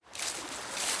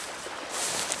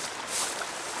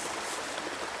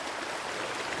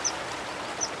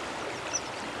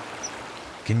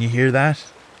Can you hear that?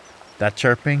 That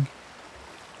chirping?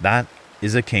 That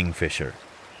is a kingfisher,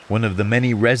 one of the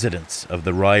many residents of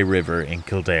the Rye River in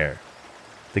Kildare.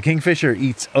 The kingfisher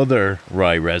eats other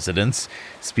Rye residents,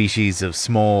 species of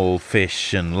small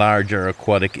fish and larger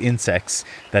aquatic insects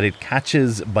that it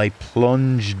catches by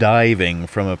plunge diving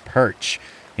from a perch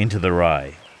into the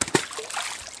Rye.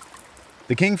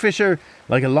 The kingfisher,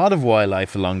 like a lot of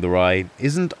wildlife along the Rye,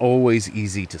 isn't always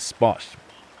easy to spot,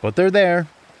 but they're there,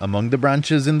 among the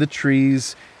branches in the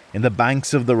trees, in the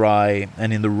banks of the Rye,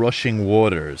 and in the rushing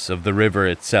waters of the river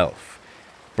itself.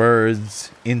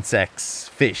 Birds, insects,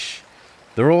 fish,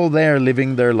 they're all there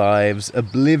living their lives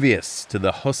oblivious to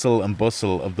the hustle and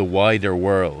bustle of the wider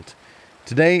world.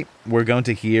 Today, we're going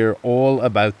to hear all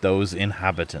about those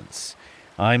inhabitants.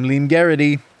 I'm Liam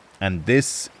Geraghty, and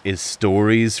this is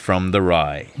Stories from the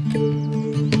Rye.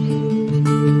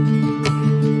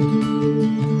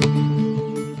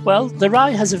 Well, the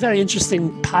Rye has a very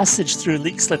interesting passage through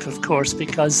Leixlip, of course,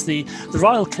 because the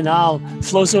Royal Canal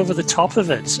flows over the top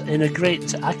of it in a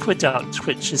great aqueduct,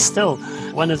 which is still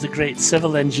one of the great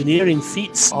civil engineering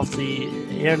feats of the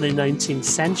early 19th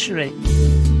century.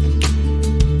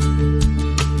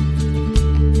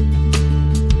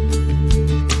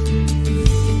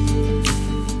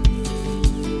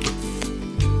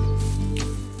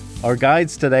 Our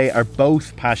guides today are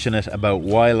both passionate about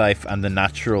wildlife and the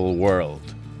natural world.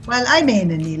 Well, I'm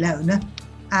Éanna Ní Lamhna,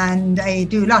 and I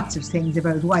do lots of things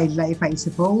about wildlife, I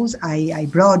suppose. I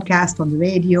broadcast on the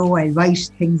radio, I write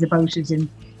things about it in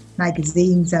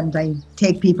magazines, and I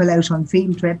take people out on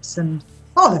field trips and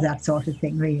all of that sort of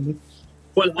thing, really.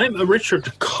 Well, I'm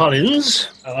Richard Collins.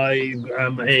 I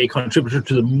am a contributor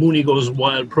to the Mooney Goes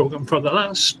Wild programme for the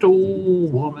last,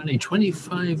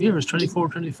 25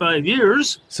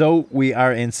 years. So we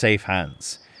are in safe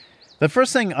hands. The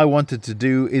first thing I wanted to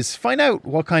do is find out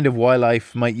what kind of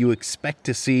wildlife might you expect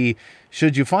to see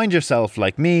should you find yourself,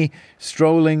 like me,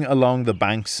 strolling along the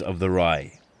banks of the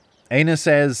Rye. Éanna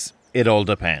says it all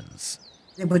depends.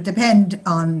 It would depend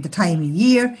on the time of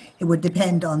year, it would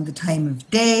depend on the time of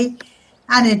day,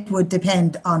 and it would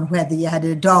depend on whether you had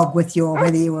a dog with you or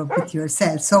whether you were with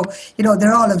yourself. So, there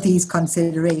are all of these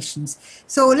considerations.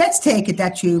 So let's take it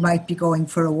that you might be going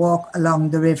for a walk along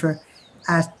the river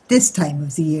at this time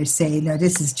of the year, say. Now,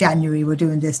 this is January, we're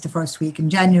doing this the first week in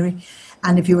January.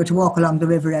 And if you were to walk along the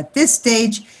river at this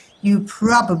stage, you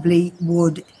probably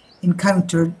would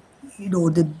encounter,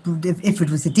 if it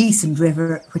was a decent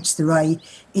river, which the Rye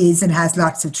is and has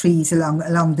lots of trees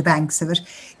along the banks of it,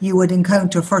 you would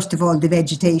encounter, first of all, the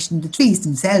vegetation, the trees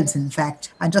themselves, in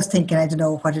fact. I'm just thinking, I don't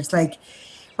know what it's like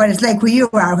where you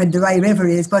are when the Rye River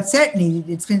is, but certainly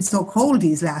it's been so cold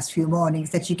these last few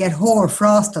mornings that you get hoar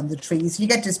frost on the trees. You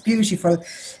get this beautiful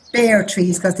bare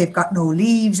trees because they've got no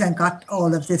leaves and got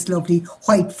all of this lovely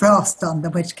white frost on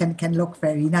them, which can look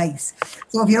very nice.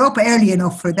 So if you're up early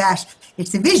enough for that,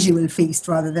 it's a visual feast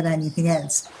rather than anything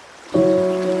else.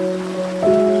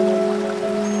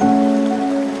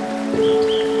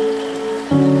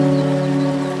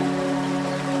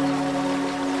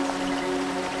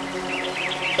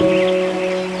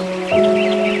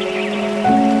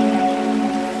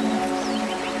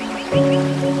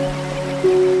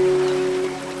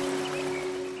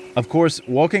 Of course,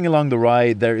 walking along the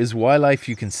Rye, there is wildlife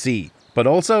you can see, but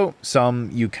also some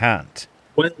you can't.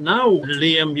 Well, now,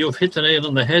 Liam, you've hit the nail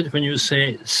on the head when you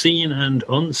say seen and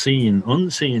unseen.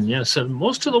 Unseen, yes. And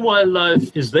most of the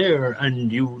wildlife is there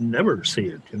and you never see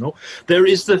it, There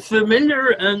is the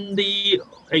familiar and the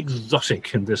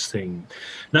exotic in this thing.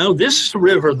 Now, this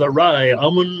river, the Rye,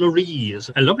 Amunaree, is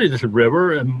a lovely little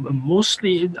river.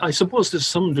 Mostly, I suppose there's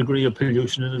some degree of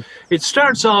pollution in it. It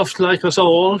starts off like us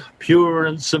all, pure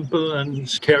and simple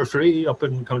and carefree up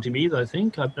in County Meath, I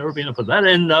think. I've never been up at that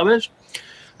end of it.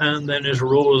 And then it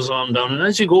rolls on down. And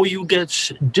as you go, you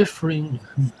get differing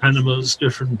animals,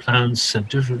 different plants, and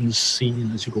different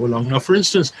scene as you go along. Now, for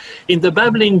instance, in the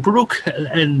Babbling Brook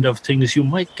end of things, you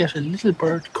might get a little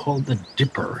bird called the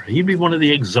dipper. He'd be one of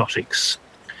the exotics.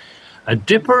 A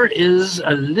dipper is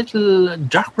a little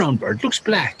dark brown bird, looks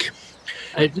black.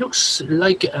 It looks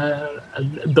like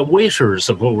the waiters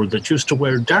of old that used to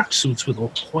wear dark suits with a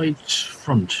white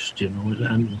front,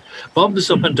 and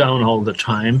bobs up and down all the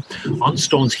time on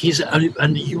stones. He's a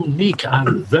unique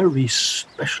and very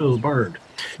special bird.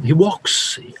 He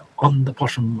walks on the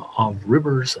bottom of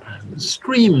rivers and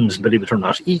streams, believe it or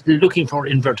not. He's looking for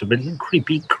invertebrates,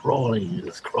 creepy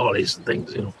crawlies and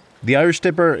things, The Irish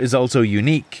dipper is also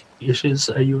unique. It is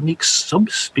a unique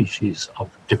subspecies of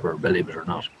dipper, believe it or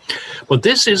not. But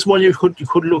this is one you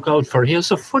could look out for. He has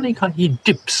a funny kind. He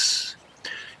dips.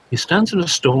 He stands on a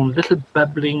stone, little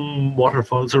babbling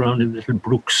waterfalls around him, little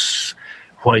brooks,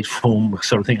 white foam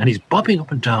sort of thing, and he's bobbing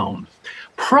up and down,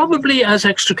 probably as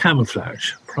extra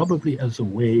camouflage, probably as a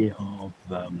way of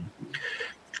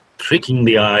tricking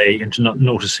the eye into not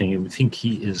noticing him. I think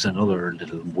he is another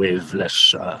little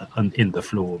wavelet in the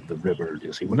flow of the river,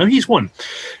 you see. Well, now he's one.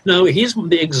 Now, he's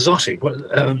the exotic. Well,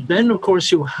 then, of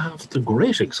course, you have the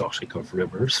great exotic of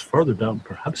rivers, further down,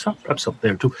 perhaps up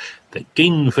there too, the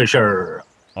kingfisher.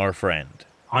 Our friend.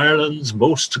 Ireland's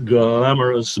most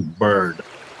glamorous bird.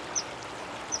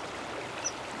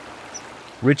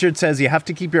 Richard says you have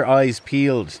to keep your eyes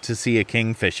peeled to see a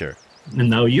kingfisher.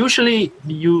 Now, usually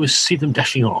you see them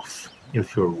dashing off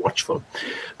if you're watchful.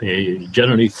 They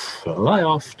generally fly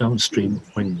off downstream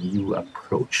when you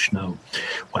approach. Now,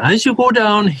 as you go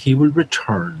down, he will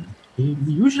return. He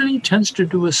usually tends to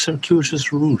do a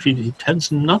circuitous route. He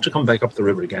tends not to come back up the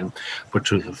river again, but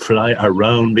to fly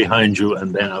around behind you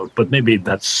and then out. But maybe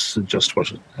that's just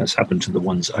what has happened to the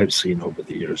ones I've seen over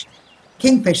the years.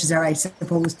 Kingfishers are, I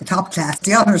suppose, the top class,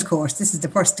 the honours course. This is the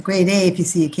first grade A if you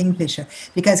see a kingfisher,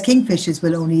 because kingfishers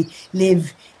will only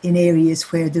live in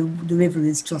areas where the river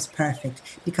is just perfect.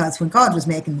 Because when God was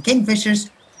making the kingfishers,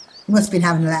 he must have been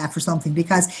having a laugh or something,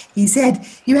 because he said,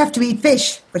 you have to eat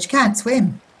fish, but you can't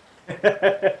swim.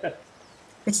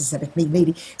 Which is a bit mean,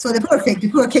 really. So the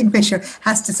poor kingfisher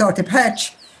has to sort of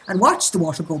perch and watch the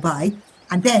water go by,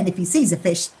 and then if he sees a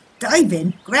fish, dive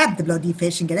in, grab the bloody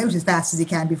fish and get out as fast as he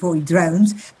can before he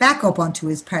drowns, back up onto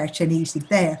his perch and eat it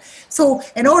there. So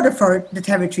in order for the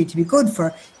territory to be good for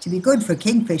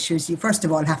kingfishers, you first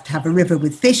of all have to have a river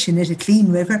with fish in it, a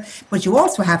clean river, but you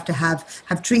also have to have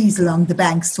trees along the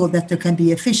banks so that there can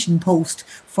be a fishing post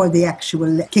for the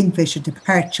actual kingfisher to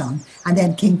perch on. And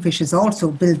then kingfishers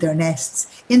also build their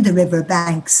nests in the river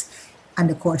banks. And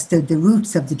of course, the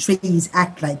roots of the trees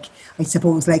act like, I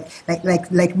suppose,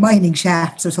 like mining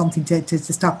shafts or something to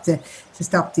stop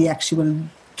the actual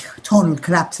tunnel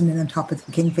collapsing in on top of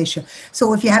the kingfisher.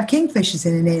 So if you have kingfishers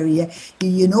in an area,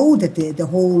 you know that the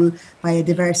whole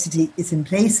biodiversity is in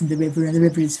place in the river, and the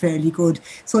river is fairly good.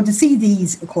 So to see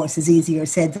these, of course, is easier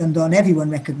said than done.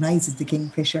 Everyone recognises the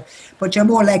kingfisher, but you're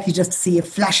more likely just to see a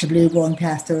flash of blue going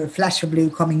past or a flash of blue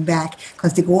coming back,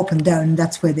 because they go up and down and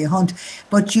that's where they hunt.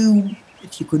 But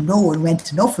if you could know and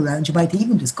went enough around, you might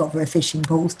even discover a fishing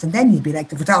post, and then you'd be like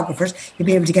the photographers, you'd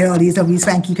be able to get all these lovely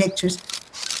swanky pictures.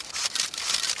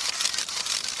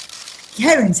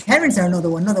 Herons are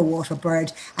another water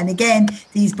bird, and again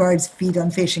these birds feed on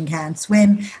fish and can't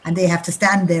swim, and they have to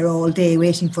stand there all day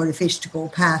waiting for the fish to go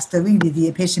past. They're really the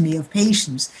epitome of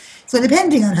patience. So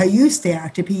depending on how used they are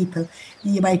to people,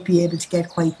 you might be able to get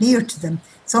quite near to them.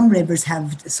 Some rivers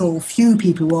have so few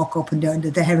people walk up and down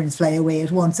that the herons fly away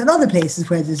at once. And other places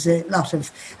where there's a lot of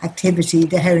activity,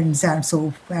 the herons aren't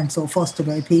so fussed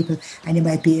about people, and you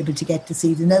might be able to get to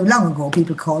see them. Now, long ago,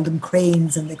 people called them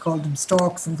cranes and they called them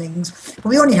storks and things. But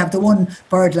we only have the one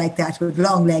bird like that with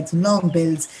long legs and long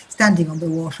bills standing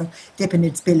underwater, dipping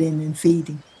its bill in and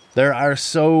feeding. There are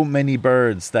so many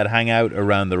birds that hang out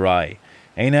around the Rye.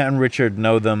 Éanna and Richard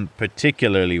know them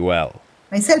particularly well.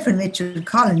 Myself and Richard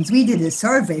Collins, we did a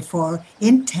survey for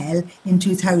Intel in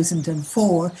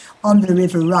 2004 on the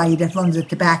River Rye that runs at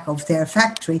the back of their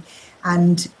factory.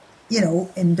 And,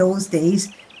 in those days,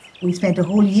 we spent a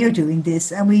whole year doing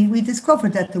this, and we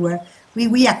discovered that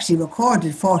we actually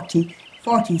recorded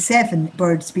 47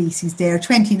 bird species there,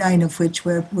 29 of which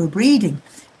were breeding.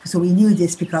 So we knew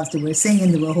this because they were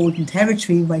singing, they were holding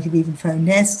territory, we might have even found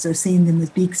nests or seen them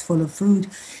with beaks full of food.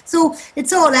 So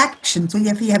it's all action. So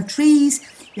if you have trees,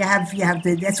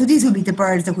 so these will be the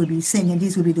birds that will be singing,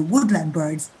 these will be the woodland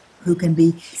birds who can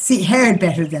be heard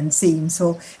better than seen.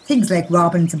 So things like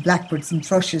robins and blackbirds and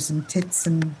thrushes and tits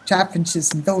and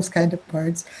chaffinches and those kind of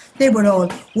birds, they were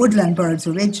all woodland birds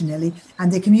originally,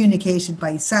 and they communicated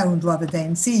by sound rather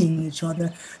than seeing each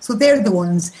other. So they're the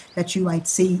ones that you might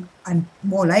see, and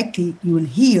more likely you will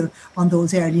hear on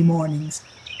those early mornings.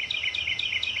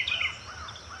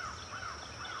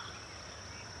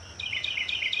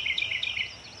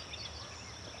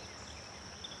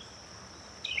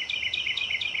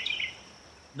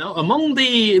 Now, among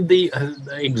the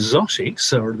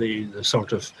exotics, or the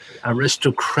sort of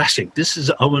aristocratic, this is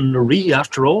Owen Ree,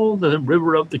 after all, the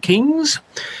River of the Kings.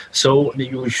 So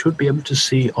you should be able to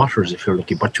see otters if you're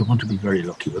lucky, but you want to be very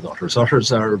lucky with otters.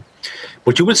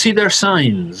 But you will see their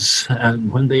signs,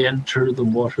 and when they enter the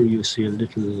water, you see a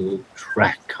little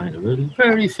track, kind of a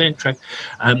very faint track,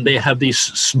 and they have these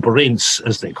sprints,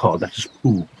 as they call that is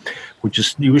poo, which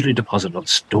is usually deposited on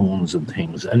stones and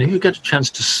things. And if you get a chance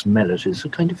to smell it, it's a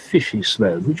kind of fishy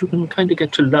smell, which you can kind of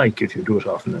get to like if you do it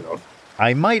often enough.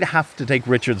 I might have to take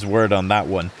Richard's word on that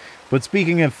one. But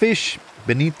speaking of fish,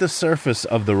 beneath the surface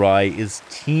of the Rye is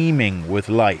teeming with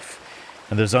life.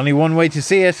 And there's only one way to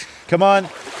see it. Come on.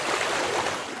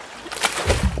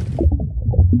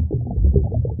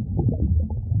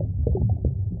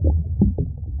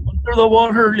 Under the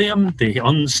water, Liam, the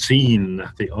unseen,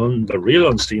 the real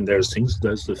unseen. There's things.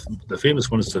 There's the famous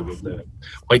one is the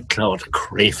white cloud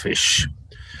crayfish.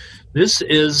 This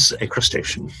is a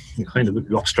crustacean, a kind of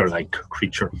lobster-like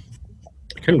creature.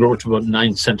 It can grow to about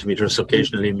 9 centimeters,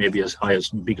 occasionally maybe as high as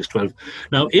big as 12.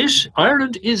 Now,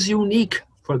 Ireland is unique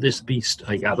for this beast,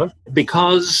 I gather,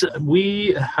 because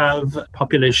we have a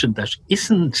population that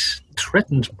isn't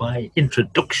threatened by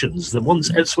introductions. The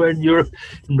ones elsewhere in Europe,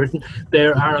 in Britain,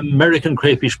 there are American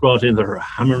crayfish brought in that are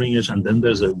hammering it, and then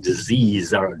there's a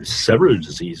disease. There are several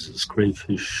diseases,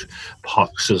 crayfish,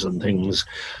 poxes and things.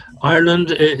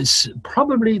 Ireland is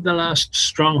probably the last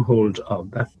stronghold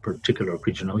of that particular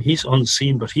creature. Now, he's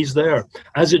unseen, but he's there,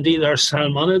 as indeed are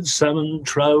salmonids, salmon,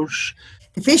 trout.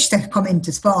 The fish that come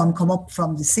into spawn come up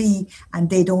from the sea, and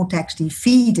they don't actually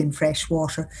feed in fresh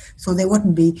water. So they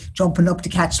wouldn't be jumping up to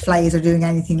catch flies or doing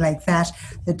anything like that.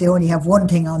 That they only have one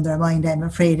thing on their mind, I'm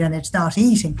afraid, and it's not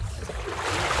eating.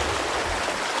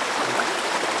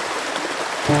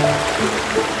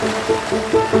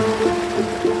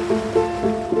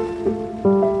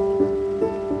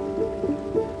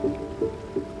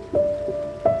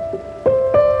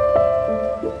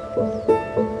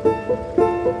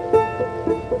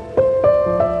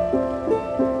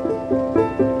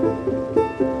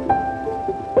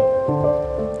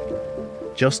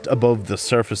 Just above the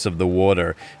surface of the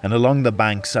water and along the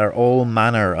banks are all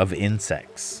manner of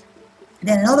insects.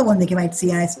 Then another one that you might see,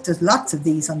 and there's lots of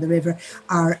these on the river,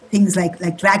 are things like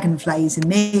dragonflies and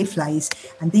mayflies.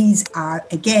 And these are,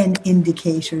 again,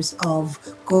 indicators of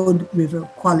good river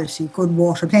quality, good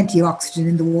water, plenty of oxygen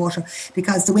in the water.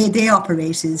 Because the way they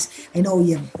operate is, I know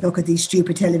you look at these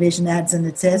stupid television ads and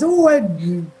it says, a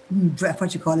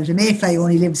mayfly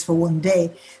only lives for 1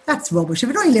 day. That's rubbish. If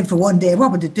it only lived for 1 day,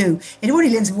 what would it do? It only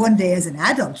lives for 1 day as an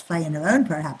adult, flying around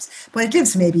perhaps, but it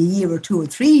lives for maybe a year or 2 or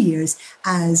 3 years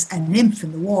as a nymph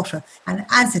in the water. And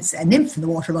as it's a nymph in the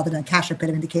water rather than a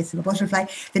caterpillar in the case of a butterfly,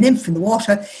 the nymph in the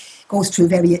water goes through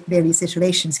various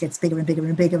iterations, gets bigger and bigger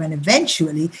and bigger, and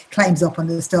eventually climbs up on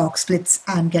the stalk, splits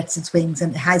and gets its wings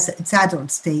and has its adult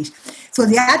state. So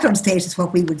the adult state is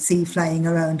what we would see flying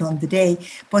around on the day,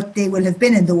 but they will have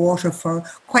been in the water for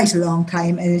quite a long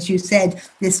time. And as you said,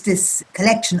 this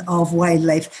collection of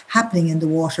wildlife happening in the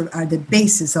water are the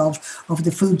basis of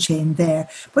the food chain there.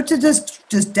 But just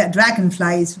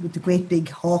dragonflies with the great big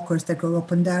hawkers that go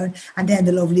up and down, and then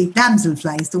the lovely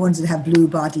damselflies, the ones that have blue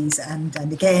bodies, and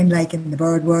again, like in the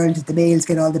bird world, the males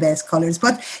get all the best colours,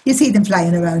 but you see them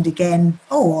flying around again,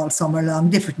 all summer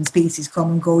long. Different species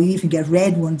come and go. You even get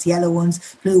red ones, yellow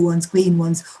ones, blue ones, green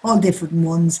ones, all different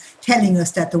ones, telling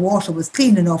us that the water was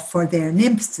clean enough for their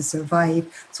nymphs to survive,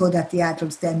 so that the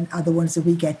adults then are the ones that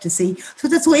we get to see. So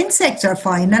that's why insects are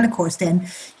fine. And of course then,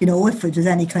 if there's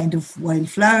any kind of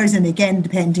wildflowers, and again,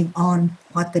 depending on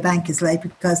what the bank is like,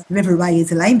 because the River Rye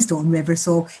is a limestone river,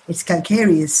 so it's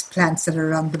calcareous plants that are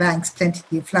along the banks,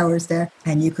 plenty of flowers there.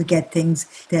 And you could get things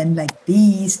then like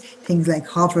bees, things like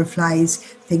hoverflies,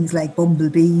 things like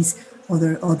bumblebees,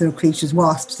 other creatures,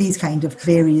 wasps, these kind of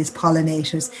various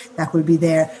pollinators that will be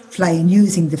there flying,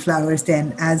 using the flowers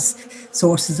then as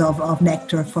sources of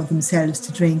nectar for themselves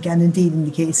to drink. And indeed, in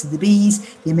the case of the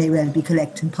bees, they may well be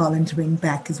collecting pollen to bring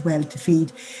back as well to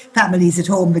feed families at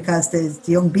home, because the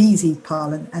young bees eat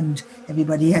pollen and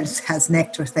everybody else has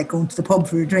nectar. It's like going to the pub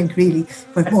for a drink, really,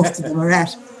 but most of them are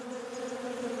at.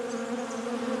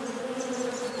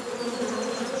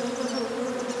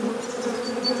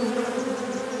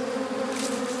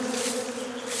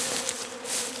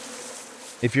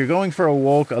 If you're going for a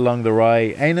walk along the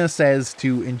Rye, Éanna says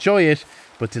to enjoy it,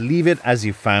 but to leave it as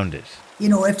you found it.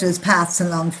 If there's paths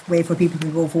along the way for people to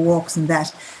go for walks and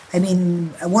that,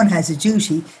 one has a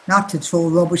duty not to throw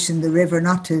rubbish in the river,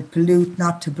 not to pollute,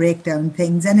 not to break down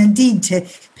things, and indeed to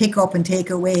pick up and take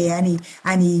away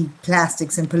any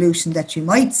plastics and pollution that you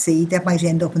might see that might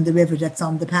end up in the river that's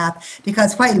on the path.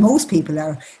 Because while most people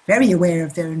are very aware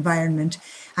of their environment,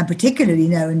 and particularly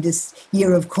now in this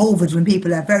year of COVID, when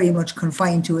people are very much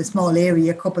confined to a small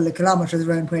area, a couple of kilometres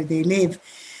around where they live,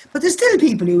 But there's still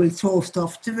people who will throw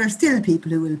stuff. There's still people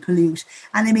who will pollute.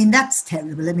 And I mean, that's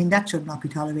terrible. I mean, that should not be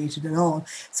tolerated at all.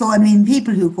 So, I mean,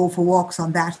 people who go for walks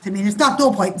on that, I mean, it's not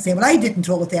no point in saying, well, I didn't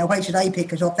throw it there. Why should I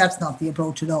pick it up? That's not the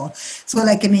approach at all. So,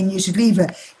 like, I mean, you should leave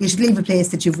a place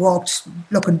that you've walked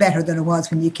looking better than it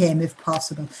was when you came, if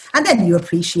possible. And then you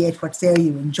appreciate what's there.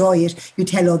 You enjoy it. You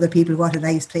tell other people what a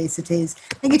nice place it is.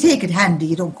 And you take it handy.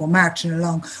 You don't go marching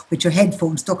along with your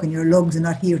headphones stuck in your lugs and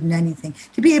not hearing anything.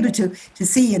 To be able to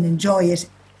see and enjoy it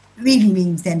really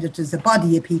means then that there's a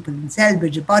body of people in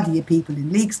Selbridge, a body of people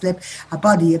in Leixlip, a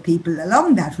body of people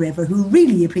along that river who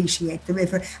really appreciate the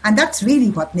river. And that's really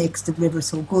what makes the river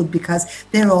so good, because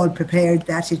they're all prepared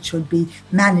that it should be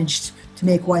managed to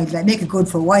make it good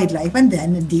for wildlife, and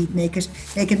then indeed make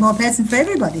it more pleasant for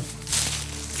everybody.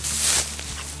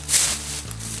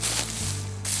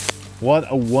 What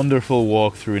a wonderful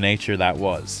walk through nature that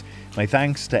was. My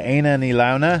thanks to Éanna Ní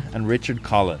Lamhna and Richard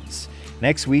Collins.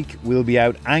 Next week, we'll be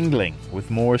out angling with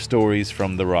more Stories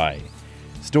from the Rye.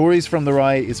 Stories from the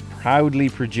Rye is proudly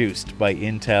produced by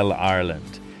Intel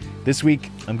Ireland. This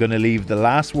week, I'm going to leave the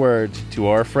last word to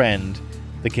our friend,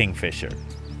 the Kingfisher.